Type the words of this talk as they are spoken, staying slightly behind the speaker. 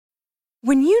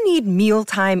When you need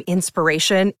mealtime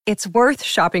inspiration, it's worth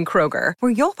shopping Kroger,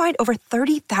 where you'll find over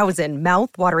 30,000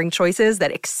 mouth-watering choices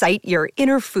that excite your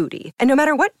inner foodie. And no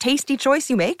matter what tasty choice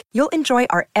you make, you'll enjoy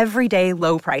our everyday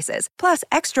low prices, plus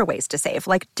extra ways to save,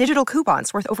 like digital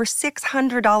coupons worth over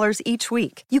 $600 each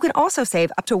week. You can also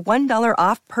save up to $1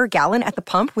 off per gallon at the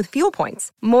pump with fuel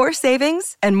points. More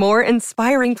savings and more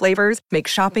inspiring flavors make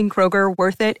shopping Kroger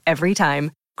worth it every time.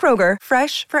 Kroger,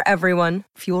 fresh for everyone.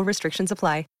 Fuel restrictions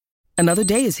apply. Another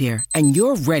day is here, and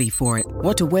you're ready for it.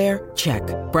 What to wear? Check.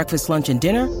 Breakfast, lunch, and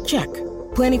dinner? Check.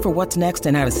 Planning for what's next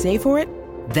and how to save for it?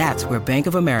 That's where Bank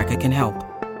of America can help.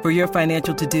 For your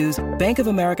financial to-dos, Bank of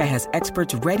America has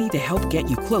experts ready to help get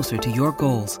you closer to your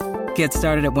goals. Get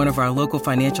started at one of our local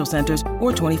financial centers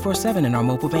or 24/7 in our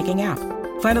mobile banking app.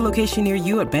 Find a location near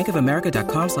you at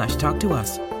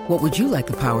bankofamerica.com/talktous. What would you like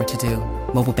the power to do?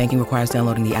 Mobile banking requires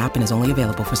downloading the app and is only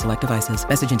available for select devices.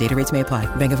 Message and data rates may apply.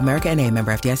 Bank of America N.A.,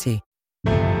 member FDIC.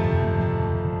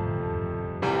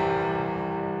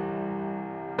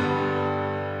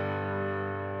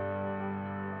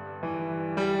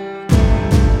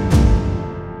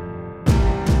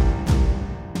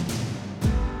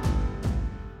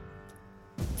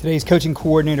 Today's Coaching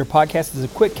Coordinator podcast is a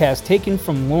quick cast taken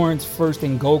from Lawrence First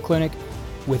and Goal Clinic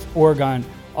with Oregon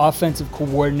Offensive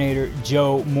Coordinator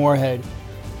Joe Moorhead.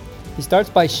 He starts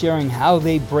by sharing how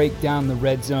they break down the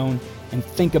red zone and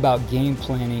think about game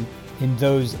planning in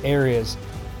those areas.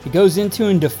 He goes into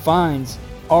and defines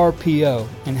RPO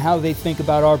and how they think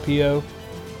about RPO.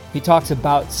 He talks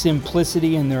about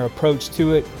simplicity and their approach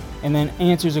to it, and then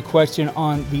answers a question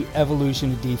on the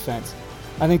evolution of defense.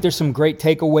 I think there's some great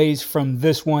takeaways from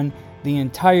this one. The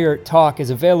entire talk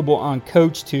is available on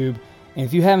CoachTube, and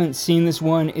if you haven't seen this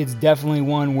one, it's definitely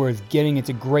one worth getting. It's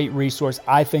a great resource,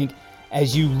 I think,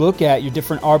 as you look at your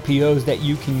different RPOs that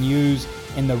you can use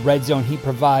in the red zone. He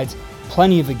provides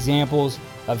plenty of examples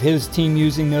of his team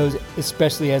using those,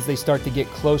 especially as they start to get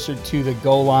closer to the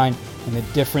goal line and the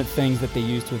different things that they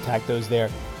use to attack those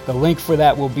there. The link for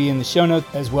that will be in the show notes,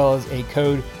 as well as a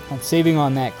code on saving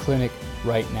on that clinic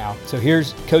right now. So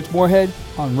here's Coach Moorhead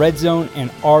on red zone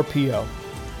and RPO.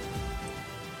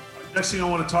 Next thing I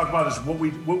want to talk about is what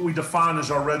we define as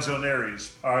our red zone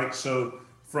areas. All right, so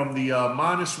from the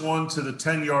 -1 to the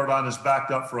 10-yard line is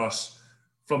backed up for us.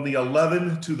 From the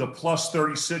 11 to the plus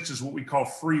 36 is what we call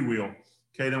freewheel.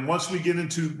 Okay, then once we get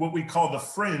into what we call the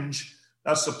fringe,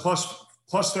 that's the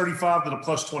plus 35 to the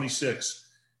plus 26.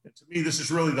 And to me, this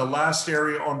is really the last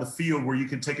area on the field where you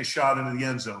can take a shot into the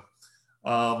end zone.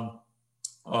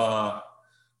 A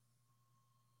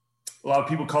lot of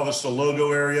people call this the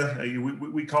logo area.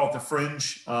 We call it the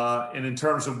fringe. And in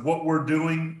terms of what we're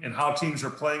doing and how teams are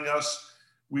playing us,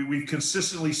 we've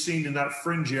consistently seen in that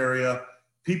fringe area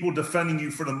people defending you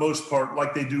for the most part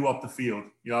like they do up the field.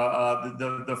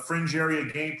 The fringe area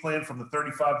game plan from the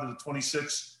 35 to the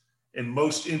 26 in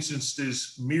most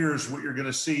instances mirrors what you're going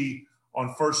to see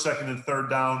on first, second, and third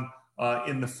down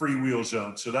in the freewheel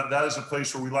zone. So that is a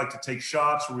place where we like to take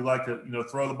shots, where we like to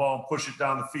throw the ball and push it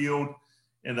down the field,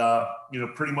 and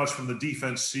pretty much from the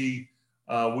defense see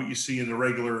what you see in the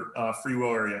regular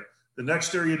freewheel area. The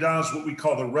next area down is what we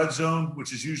call the red zone,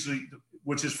 which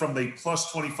is from the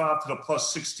plus 25 to the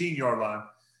plus 16-yard line.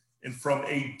 And from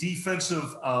a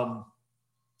defensive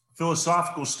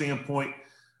philosophical standpoint,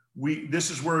 this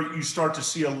is where you start to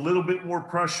see a little bit more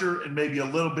pressure and maybe a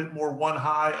little bit more one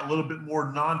high, a little bit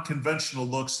more non-conventional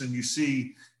looks than you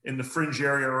see in the fringe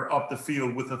area or up the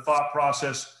field, with the thought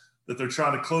process that they're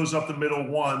trying to close up the middle,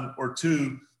 one, or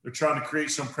two, they're trying to create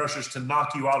some pressures to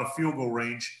knock you out of field goal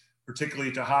range, particularly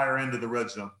at the higher end of the red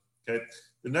zone. Okay.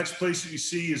 The next place that you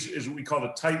see is what we call the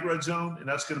tight red zone, and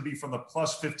that's going to be from the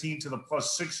plus 15 to the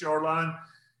plus 6-yard line.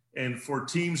 And for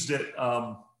teams that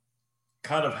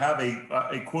kind of have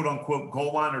a quote-unquote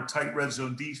goal line or tight red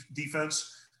zone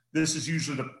defense, this is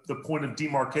usually the point of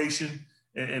demarcation,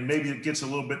 and maybe it gets a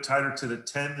little bit tighter to the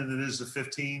 10 than it is the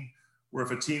 15, where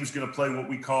if a team's going to play what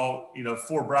we call,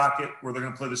 4 bracket, where they're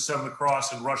going to play the 7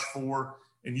 across and rush 4,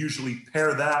 and usually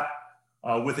pair that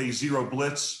with a 0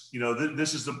 blitz,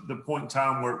 this is the point in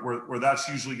time where that's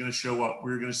usually going to show up.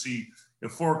 We're going to see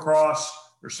 4 across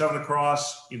or 7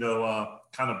 across,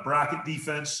 kind of bracket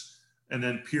defense, and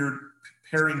then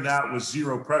pairing that with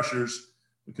 0 pressures,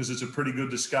 because it's a pretty good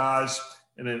disguise.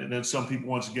 And then some people,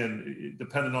 once again,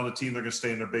 depending on the team, they're going to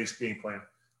stay in their base game plan.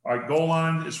 All right, goal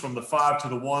line is from the 5 to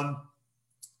the 1.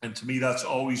 And to me, that's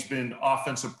always been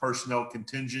offensive personnel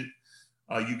contingent.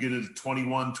 You get into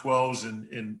 21, 12s,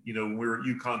 and we're at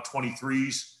UConn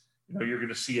 23s. You're going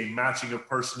to see a matching of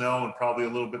personnel and probably a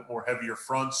little bit more heavier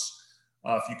fronts.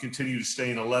 If you continue to stay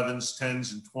in 11s,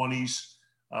 10s, and 20s,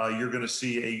 you're going to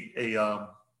see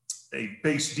a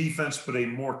base defense, but a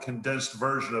more condensed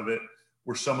version of it,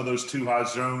 where some of those too high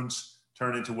zones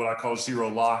turn into what I call zero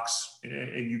locks,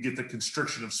 and you get the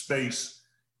constriction of space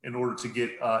in order to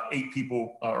get 8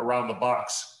 people around the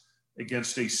box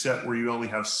against a set where you only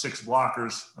have 6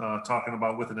 blockers, talking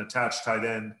about with an attached tight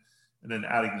end, and then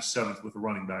adding the 7th with a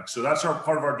running back. So that's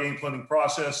part of our game planning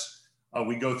process.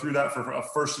 We go through that for a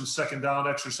first and second down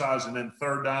exercise, and then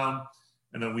third down.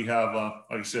 And then we have,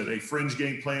 like I said, a fringe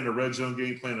game plan, a red zone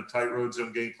game plan, a tight road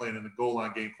zone game plan, and a goal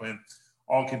line game plan,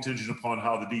 all contingent upon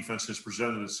how the defense has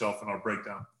presented itself in our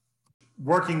breakdown.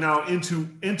 Working now into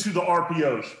the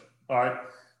RPOs, all right?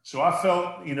 So I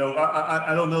felt,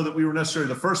 I don't know that we were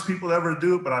necessarily the first people to ever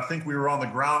do it, but I think we were on the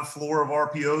ground floor of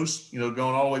RPOs, going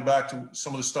all the way back to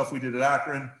some of the stuff we did at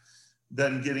Akron,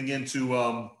 then getting into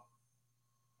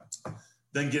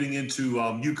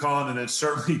UConn, and then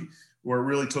certainly where it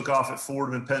really took off at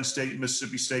Fordham and Penn State and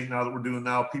Mississippi State. Now that we're doing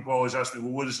now, people always ask me,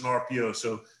 well, what is an RPO?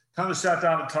 So kind of sat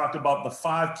down and talked about the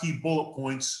 5 key bullet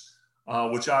points,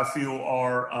 which I feel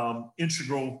are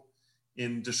integral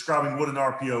in describing what an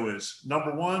RPO is.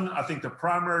 Number 1, I think the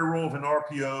primary role of an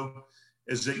RPO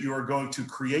is that you are going to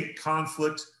create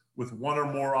conflict with one or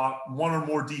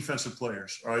more defensive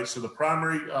players. All right. So the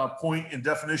primary point and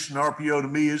definition of RPO to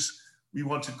me is we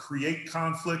want to create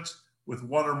conflict with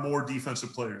one or more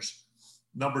defensive players.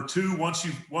 Number 2, once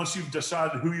you've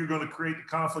decided who you're going to create the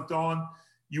conflict on,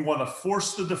 you want to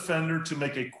force the defender to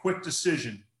make a quick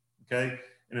decision. Okay.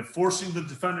 And in forcing the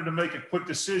defender to make a quick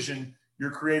decision,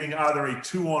 you're creating either a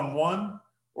 2-on-1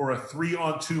 or a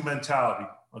 3-on-2 mentality.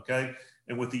 Okay.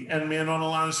 And with the end man on the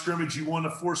line of scrimmage, you want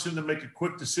to force him to make a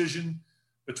quick decision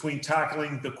between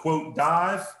tackling the quote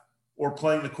dive or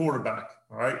playing the quarterback.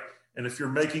 All right. And if you're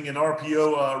making an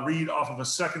RPO read off of a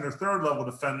second or third level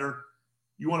defender,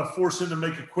 you want to force him to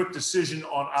make a quick decision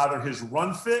on either his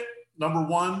run fit, number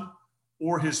 1,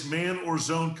 or his man or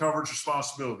zone coverage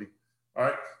responsibility. All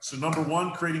right. So number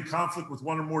 1, creating conflict with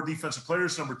one or more defensive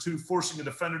players. Number 2, forcing a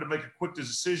defender to make a quick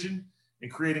decision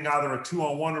and creating either a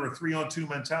 2-on-1 or a 3-on-2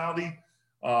 mentality,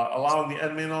 allowing the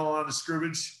end man on the line of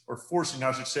scrimmage, or forcing,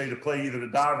 I should say, to play either the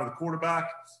dive or the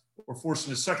quarterback, or forcing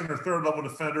the second or third level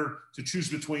defender to choose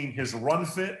between his run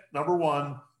fit, number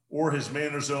 1, or his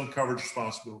man or zone coverage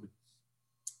responsibility.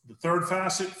 The third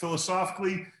facet,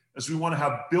 philosophically, is we want to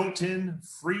have built-in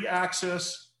free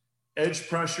access, edge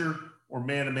pressure, or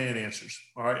man-to-man answers.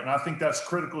 All right. And I think that's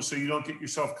critical so you don't get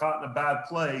yourself caught in a bad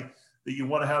play, that you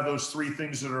want to have those 3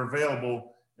 things that are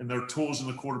available and they're tools in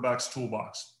the quarterback's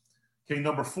toolbox. Okay.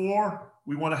 Number 4,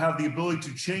 we want to have the ability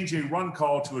to change a run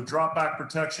call to a drop back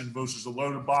protection versus a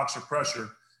loaded box or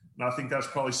pressure. And I think that's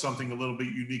probably something a little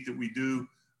bit unique that we do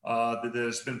that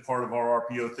has been part of our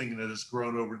RPO thing and that has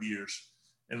grown over the years.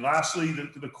 And lastly,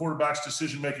 the quarterback's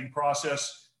decision-making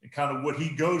process and kind of what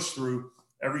he goes through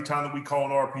every time that we call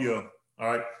an RPO. All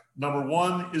right. Number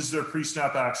 1, is there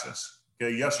pre-snap access?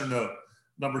 Okay. Yes or no?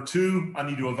 Number 2, I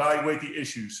need to evaluate the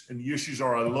issues. And the issues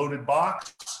are a loaded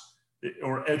box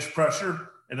or edge pressure.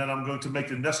 And then I'm going to make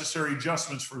the necessary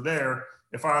adjustments for there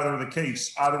if either the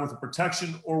case, either with the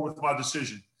protection or with my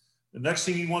decision. The next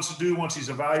thing he wants to do once he's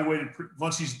evaluated,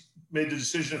 once he's made the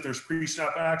decision if there's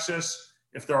pre-snap access,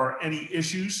 if there are any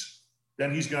issues,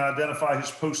 then he's going to identify his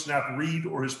post-snap read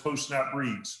or his post-snap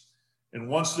reads. And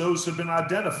once those have been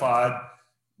identified,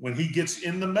 when he gets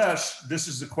in the mesh, this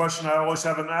is the question I always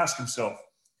have him ask himself.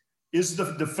 Is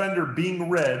the defender being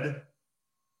read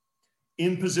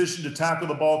in position to tackle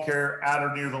the ball carrier at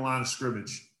or near the line of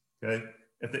scrimmage? Okay.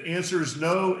 If the answer is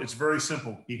no, it's very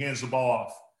simple. He hands the ball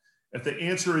off. If the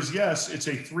answer is yes, it's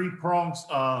a three-pronged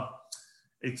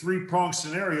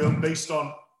scenario based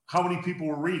on how many people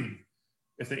we're reading.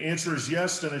 If the answer is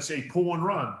yes, then it's a pull and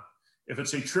run. If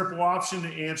it's a triple option, the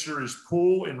answer is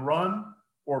pull and run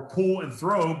or pull and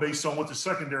throw based on what the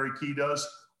secondary key does.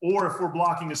 Or if we're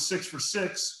blocking a 6 for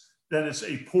 6, then it's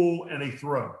a pull and a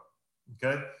throw.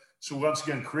 Okay. So once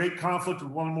again, create conflict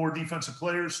with one or more defensive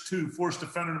players. 2, force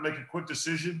defender to make a quick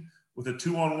decision with a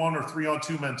 2-on-1 or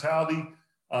 3-on-2 mentality,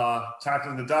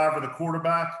 tackling the dive or the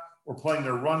quarterback, or playing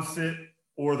their run fit,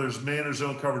 or there's man or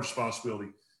zone coverage responsibility.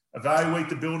 Evaluate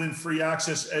the built-in free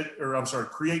access,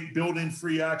 create built-in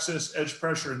free access, edge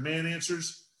pressure, and man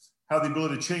answers. Have the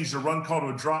ability to change the run call to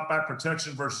a drop back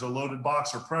protection versus a loaded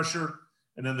box or pressure.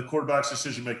 And then the quarterback's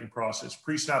decision-making process.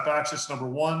 Pre-snap access, number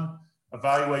 1.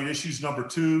 Evaluate issues, number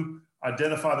 2.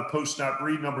 Identify the post-snap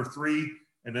read, number 3.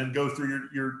 And then go through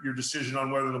your decision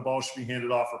on whether the ball should be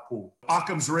handed off or pulled.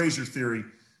 Occam's razor theory.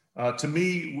 To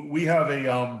me, we have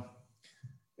a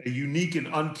unique and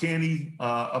uncanny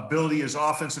ability as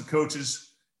offensive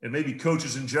coaches and maybe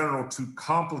coaches in general to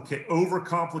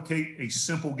overcomplicate a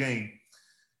simple game.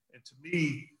 And to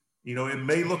me, You know, it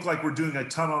may look like we're doing a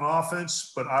ton on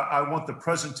offense, but I want the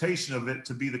presentation of it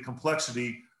to be the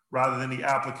complexity rather than the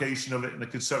application of it and the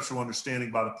conceptual understanding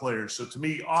by the players. So to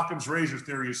me, Occam's razor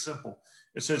theory is simple.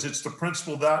 It says it's the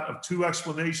principle that of two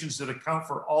explanations that account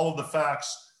for all of the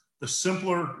facts, the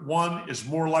simpler one is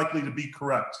more likely to be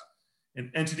correct,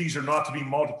 and entities are not to be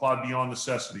multiplied beyond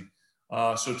necessity.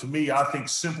 So to me, I think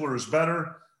simpler is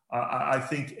better. I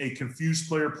think a confused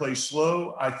player plays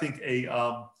slow. I think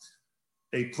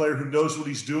a player who knows what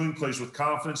he's doing plays with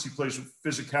confidence, he plays with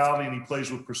physicality, and he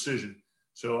plays with precision.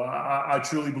 So I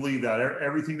truly believe that.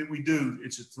 Everything that we do,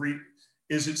 it's a three.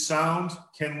 Is it sound?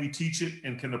 Can we teach it?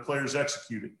 And can the players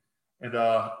execute it? And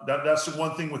that's the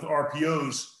one thing with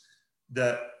RPOs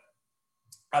that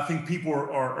I think people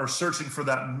are searching for,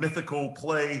 that mythical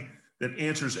play that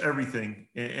answers everything.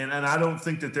 And I don't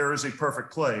think that there is a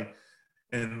perfect play.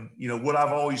 And, you know, what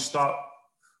I've always thought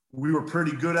we were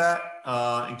pretty good at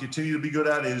and continue to be good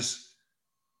at is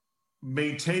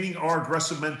maintaining our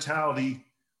aggressive mentality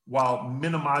while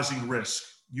minimizing risk.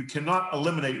 You cannot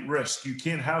eliminate risk. You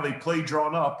can't have a play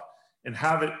drawn up and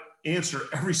have it answer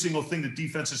every single thing that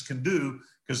defenses can do,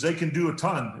 because they can do a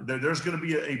ton. There's going to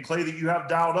be a play that you have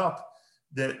dialed up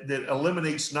that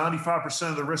eliminates 95%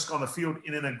 of the risk on the field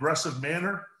in an aggressive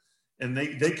manner. And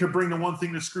they could bring the one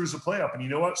thing that screws the play up. And you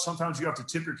know what? Sometimes you have to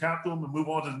tip your cap to them and move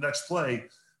on to the next play.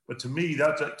 But to me,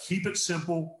 that's keep it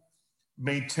simple,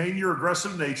 maintain your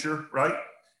aggressive nature, right?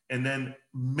 And then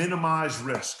minimize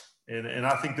risk. And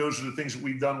I think those are the things that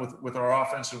we've done with our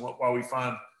offense and why we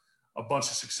find a bunch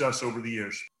of success over the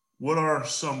years. What are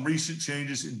some recent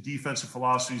changes in defensive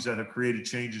philosophies that have created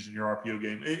changes in your RPO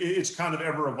game? It's kind of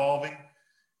ever evolving,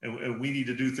 and we need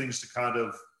to do things to kind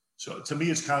of, so to me,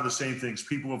 it's kind of the same things.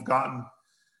 People have gotten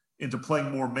into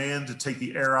playing more man to take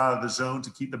the air out of the zone,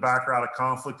 to keep the backer out of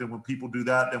conflict. And when people do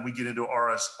that, then we get into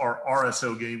our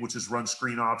RSO game, which is run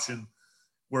screen option,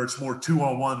 where it's more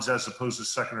 2-on-1s as opposed to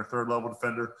second or third level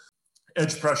defender.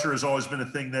 Edge pressure has always been a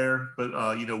thing there,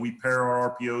 but you know, we pair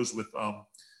our RPOs with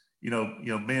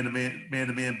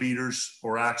man-to-man beaters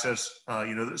or access.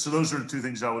 So those are the two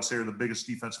things I would say are the biggest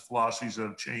defensive philosophies that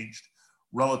have changed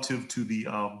relative to the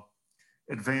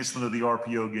advancement of the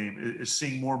RPO game. Is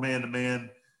seeing more man-to-man,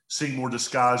 seeing more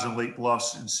disguise and late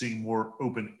bluffs, and seeing more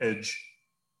open edge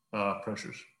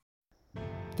pressures.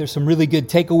 There's some really good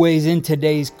takeaways in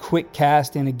today's quick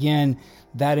cast. And again,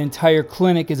 that entire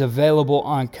clinic is available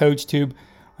on CoachTube.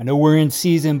 I know we're in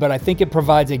season, but I think it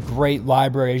provides a great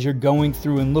library as you're going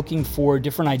through and looking for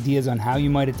different ideas on how you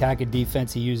might attack a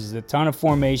defense. He uses a ton of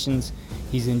formations.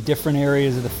 He's in different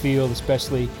areas of the field,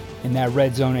 especially in that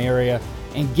red zone area,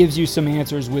 and gives you some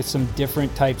answers with some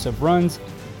different types of runs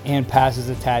and passes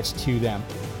attached to them.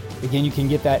 Again, you can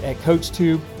get that at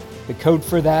CoachTube. The code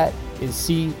for that is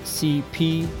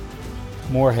CCP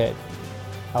Moorhead.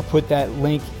 I'll put that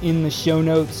link in the show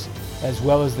notes as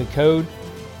well as the code.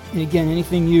 And again,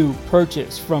 anything you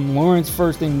purchase from Lawrence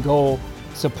First and Goal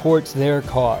supports their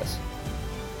cause.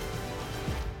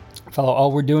 Follow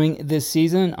all we're doing this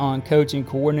season on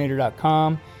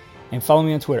coachandcoordinator.com and follow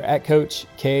me on Twitter at Coach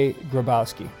K.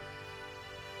 Grabowski.